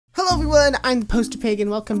Hello everyone, I'm ThePosterPig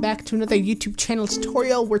and welcome back to another YouTube channel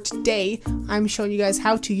tutorial where today I'm showing you guys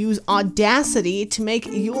how to use Audacity to make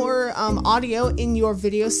your audio in your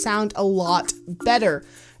videos sound a lot better.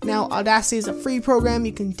 Now, Audacity is a free program,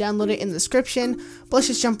 you can download it in the description, but let's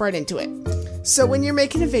just jump right into it. So when you're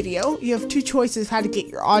making a video, you have two choices how to get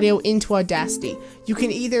your audio into Audacity. You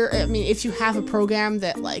can either, if you have a program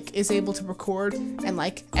that is able to record and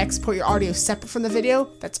export your audio separate from the video,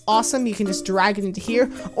 that's awesome, you can just drag it into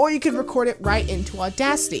here, or you could record it right into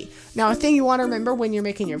Audacity. Now, a thing you want to remember when you're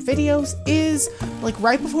making your videos is,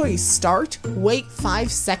 right before you start, wait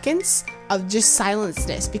 5 seconds of just silence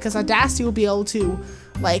this, because Audacity will be able to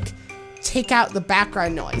take out the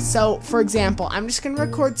background noise. So for example, I'm just gonna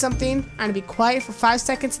record something. I'm gonna be quiet for 5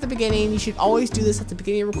 seconds at the beginning. You should always do this at the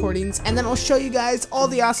beginning of recordings, and then I'll show you guys all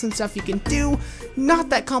the awesome stuff you can do. Not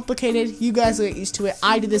that complicated, you guys will get used to it.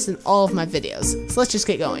 I do this in all of my videos. So let's just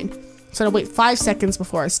get going. So I'll wait 5 seconds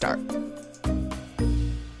before I start.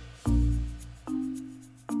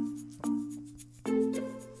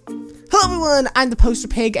 Hello everyone, I'm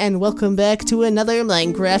ThePosterPig and welcome back to another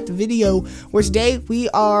Minecraft video where today we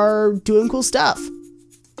are doing cool stuff.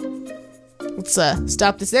 Let's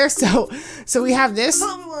stop this there. So we have this.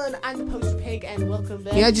 Hello everyone, I'm ThePosterPig and welcome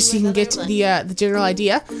back. Yeah, just so you can get the general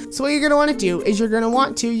idea. So what you're gonna want to do is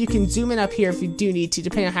you can zoom in up here if you do need to,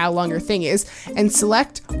 depending on how long your thing is, and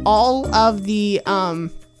select all of the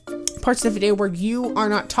parts of the video where you are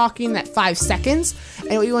not talking that 5 seconds,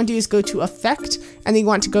 and what you want to do is go to effect, and then you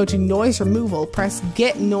want to go to noise removal, press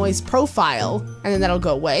get noise profile, and then that'll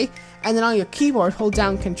go away, and then on your keyboard hold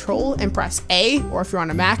down control and press A, or if you're on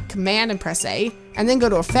a Mac, command and press A, and then go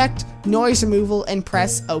to effect, noise removal, and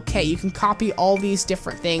press OK. You can copy all these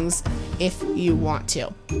different things if you want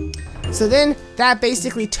to. So then that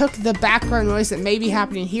basically took the background noise that may be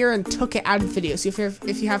happening here and took it out of the video. So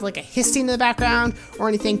if you have a hissing in the background or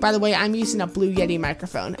anything, by the way, I'm using a Blue Yeti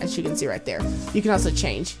microphone, as you can see right there. You can also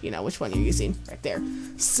change, which one you're using right there.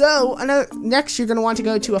 So next you're going to want to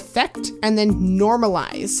go to effect and then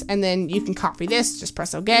normalize, and then you can copy this, just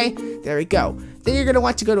press OK. There we go. Then you're going to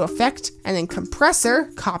want to go to effect and then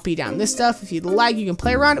compressor, copy down this stuff. If you'd like, you can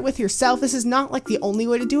play around it with yourself. This is not the only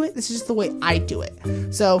way to do it. This is just the way I do it.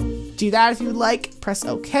 So do that if you would like, press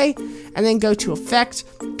OK, and then go to effect,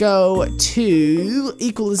 go to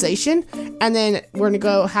equalization, and then we're going to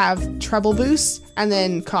go have treble boost, and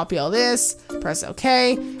then copy all this, press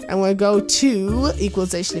OK, and we're going to go to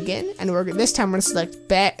equalization again, and this time we're going to select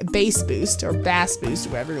bass boost, or bass boost, or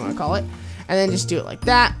whatever you want to call it, and then just do it like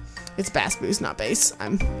that. It's bass boost, not bass.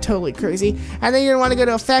 I'm totally crazy. And then you're gonna want to go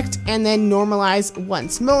to effect and then normalize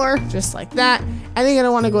once more, just like that. And then you're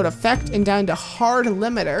gonna want to go to effect and down to hard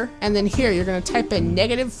limiter. And then here you're gonna type in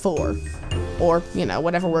 -4, or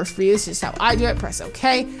whatever works for you. This is how I do it. Press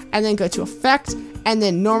OK, and then go to effect and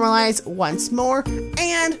then normalize once more.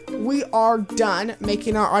 And we are done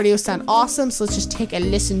making our audio sound awesome. So let's just take a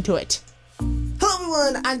listen to it. Hello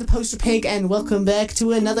everyone, I'm ThePosterPig and welcome back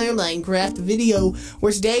to another Minecraft video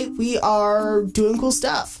where today we are doing cool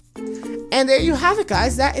stuff. And there you have it,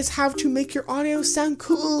 guys. That is how to make your audio sound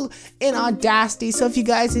cool in Audacity. So if you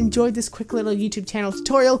guys enjoyed this quick little YouTube channel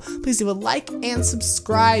tutorial, please leave a like and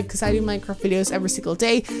subscribe, because I do Minecraft videos every single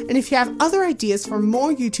day. And if you have other ideas for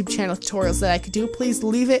more YouTube channel tutorials that I could do, please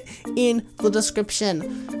leave it in the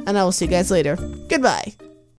description. And I will see you guys later. Goodbye.